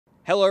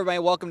Hello everybody,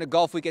 welcome to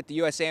Golfweek at the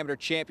U.S. Amateur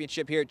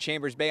Championship here at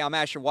Chambers Bay. I'm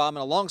Asher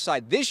Wildman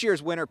alongside this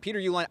year's winner, Peter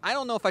Uihlein. I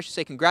don't know if I should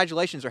say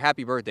congratulations or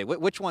happy birthday.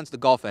 Which one's the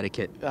golf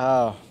etiquette?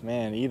 Oh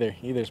man,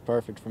 either's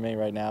perfect for me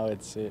right now.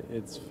 It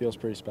feels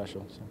pretty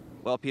special. So.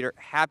 Well, Peter,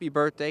 happy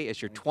birthday. It's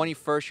your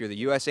 21st. You're the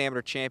U.S.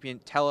 Amateur Champion.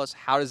 Tell us,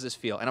 how does this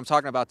feel? And I'm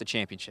talking about the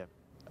championship.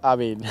 I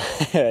mean,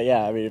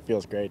 yeah, it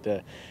feels great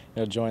to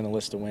join the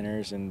list of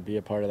winners and be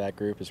a part of that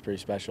group is pretty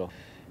special.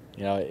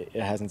 It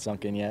hasn't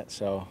sunk in yet,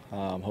 so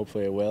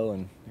hopefully it will,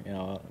 and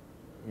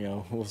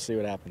we'll see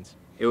what happens.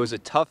 It was a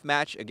tough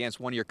match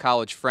against one of your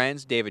college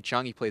friends, David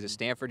Chung. He plays at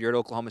Stanford. You're at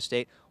Oklahoma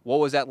State. What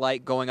was that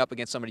like going up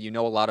against somebody you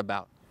know a lot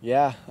about?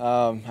 Yeah,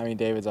 I mean,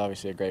 David's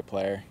obviously a great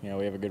player. We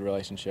have a good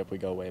relationship. We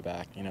go way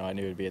back. I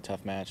knew it'd be a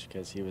tough match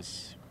because he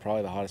was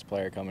probably the hottest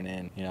player coming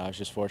in. I was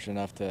just fortunate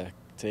enough to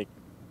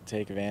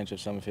take advantage of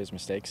some of his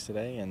mistakes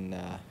today, and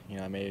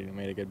I made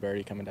a good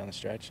birdie coming down the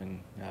stretch,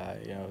 and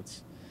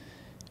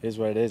it is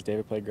what it is.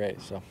 David played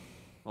great. So.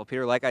 Well,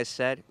 Peter, like I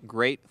said,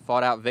 great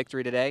fought-out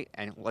victory today,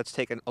 and let's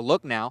take a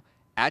look now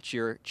at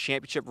your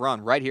championship run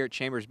right here at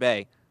Chambers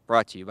Bay,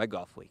 brought to you by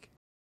Golfweek.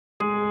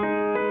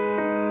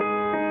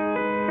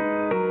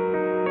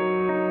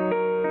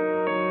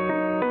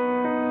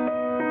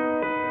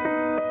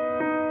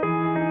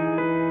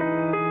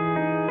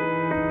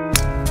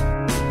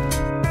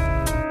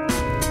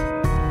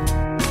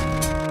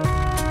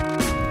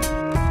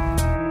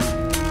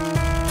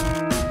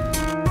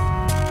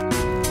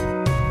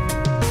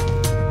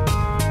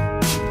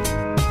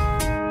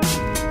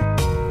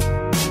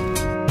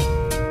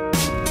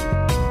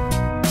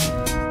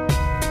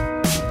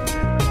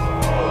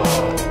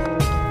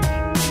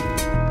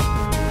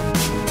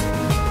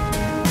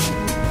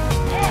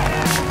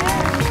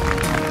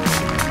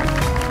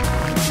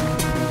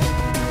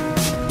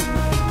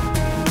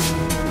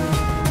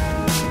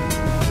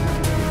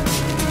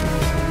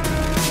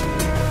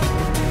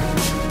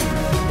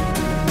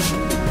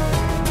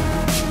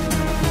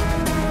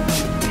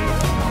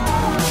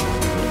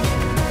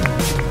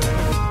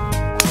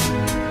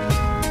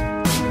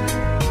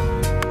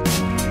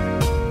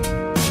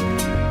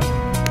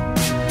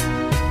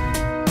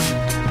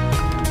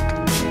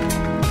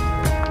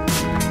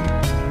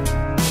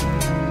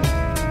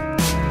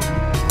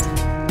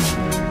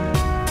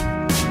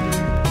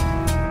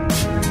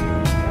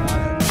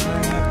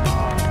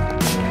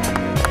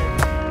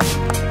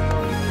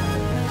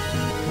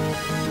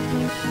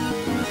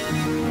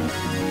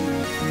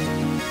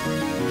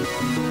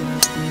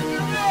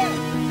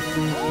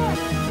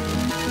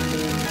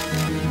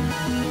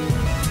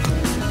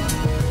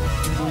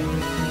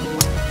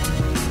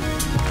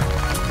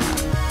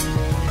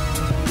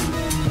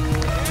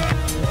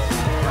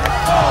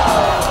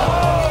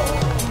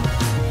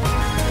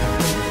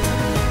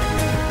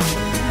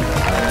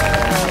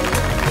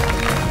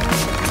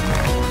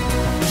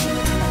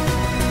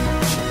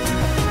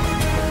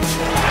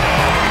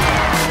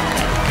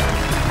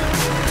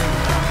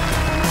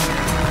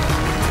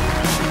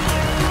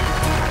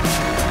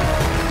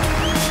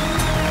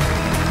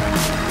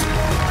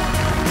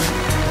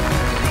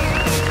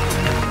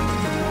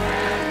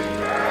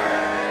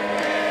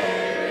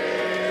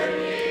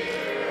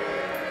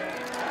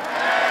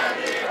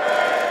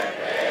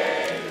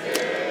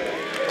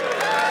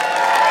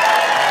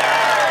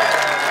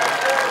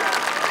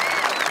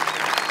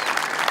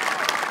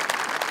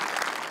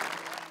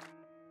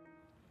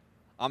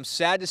 I'm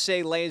sad to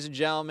say, ladies and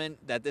gentlemen,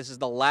 that this is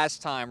the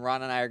last time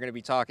Ron and I are going to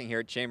be talking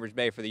here at Chambers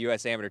Bay for the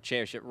U.S. Amateur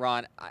Championship.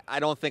 Ron, I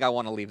don't think I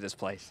want to leave this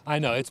place. I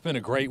know. It's been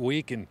a great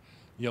week, and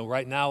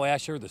right now,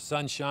 Asher, the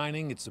sun's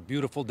shining. It's a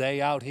beautiful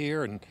day out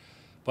here,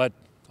 but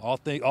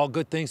all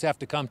good things have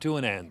to come to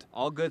an end.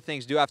 All good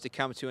things do have to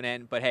come to an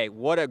end, but hey,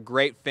 what a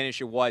great finish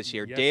it was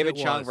here. Yes, David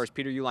Chung versus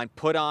Peter Uihlein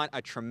put on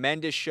a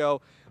tremendous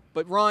show.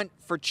 But Ron,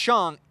 for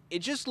Chung, it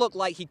just looked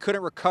like he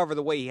couldn't recover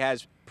the way he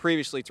has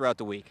previously throughout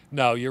the week.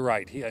 No, you're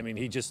right.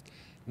 He just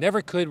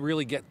never could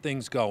really get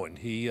things going.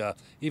 He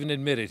even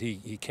admitted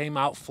he came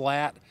out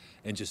flat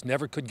and just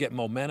never could get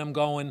momentum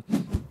going.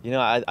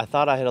 I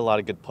thought I hit a lot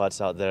of good putts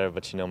out there,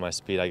 but my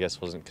speed, I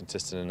guess, wasn't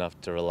consistent enough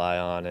to rely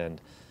on,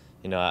 and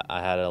I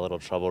had a little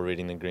trouble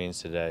reading the greens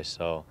today,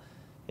 so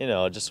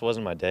it just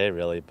wasn't my day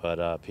really.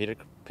 But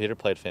Peter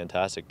played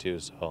fantastic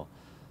too, so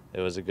it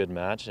was a good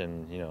match,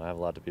 and I have a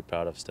lot to be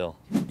proud of still.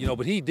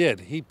 But he did.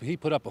 He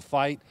put up a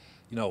fight.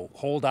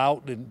 Hold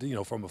out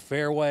and from a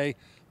fairway,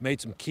 made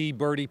some key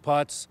birdie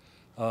putts.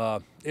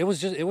 It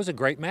was a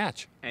great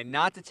match. And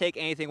not to take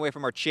anything away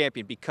from our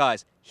champion,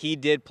 because he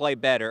did play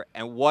better,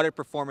 and what a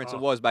performance it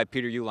was by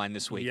Peter Uihlein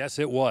this week. Yes,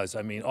 it was.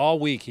 I mean, all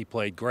week he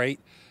played great,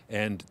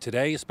 and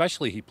today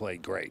especially he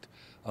played great.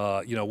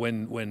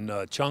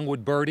 When Chung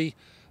would birdie,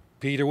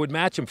 Peter would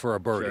match him for a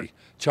birdie. Sure.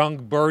 Chung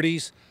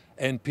birdies,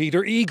 and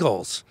Peter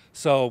eagles.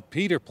 So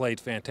Peter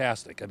played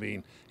fantastic. I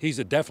mean, he's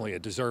definitely a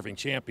deserving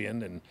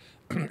champion, and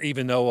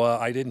even though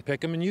I didn't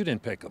pick him and you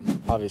didn't pick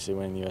him. Obviously,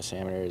 winning the U.S.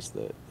 Amateur is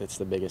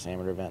the biggest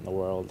amateur event in the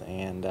world,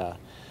 and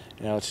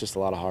it's just a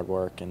lot of hard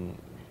work and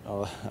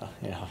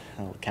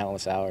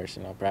countless hours,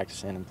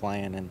 practicing and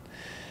playing, and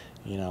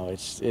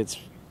it's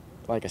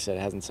like I said,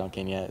 it hasn't sunk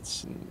in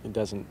yet. It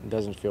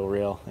doesn't feel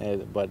real,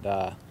 but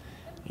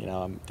you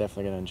know, I'm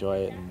definitely going to enjoy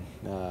it, and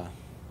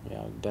you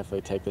know,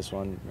 definitely take this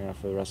one, you know,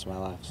 for the rest of my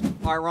life. So.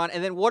 All right, Ron,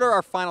 and then what are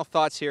our final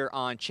thoughts here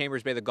on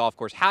Chambers Bay, the golf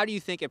course? How do you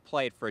think it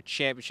played for a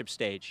championship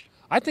stage?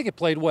 I think it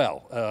played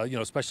well, you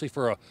know, especially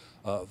for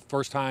a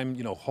first time,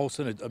 you know,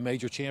 hosting a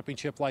major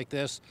championship like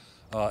this.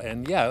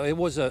 And yeah, it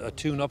was a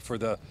tune-up for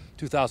the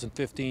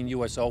 2015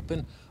 U.S.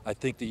 Open. I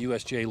think the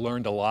USGA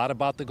learned a lot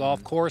about the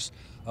golf course,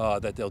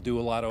 that they'll do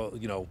a lot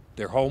of, you know,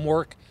 their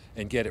homework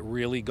and get it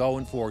really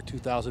going for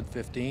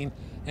 2015.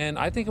 And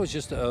I think it was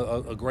just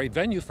a great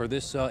venue for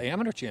this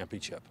amateur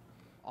championship.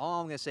 All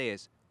I'm going to say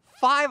is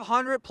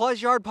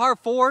 500-plus yard par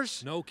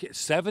fours. No kid,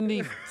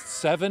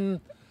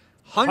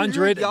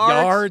 700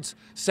 yards,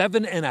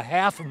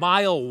 7.5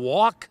 mile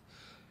walk.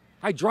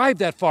 I drive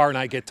that far and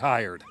I get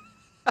tired.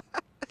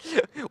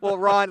 Well,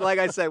 Ron, like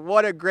I said,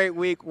 what a great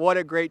week. What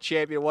a great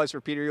champion it was for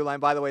Peter Uihlein.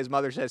 By the way, his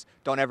mother says,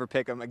 don't ever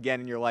pick him again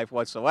in your life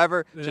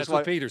whatsoever. And that's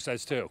what Peter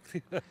says, too.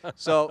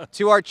 So,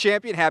 to our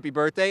champion, happy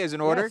birthday is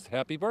in order. Yes,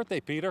 happy birthday,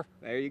 Peter.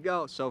 There you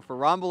go. So, for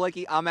Ron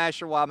Balicki, I'm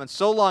Asher Wildman.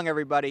 So long,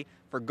 everybody,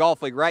 for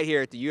Golfweek right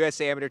here at the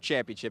USA Amateur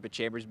Championship at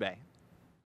Chambers Bay.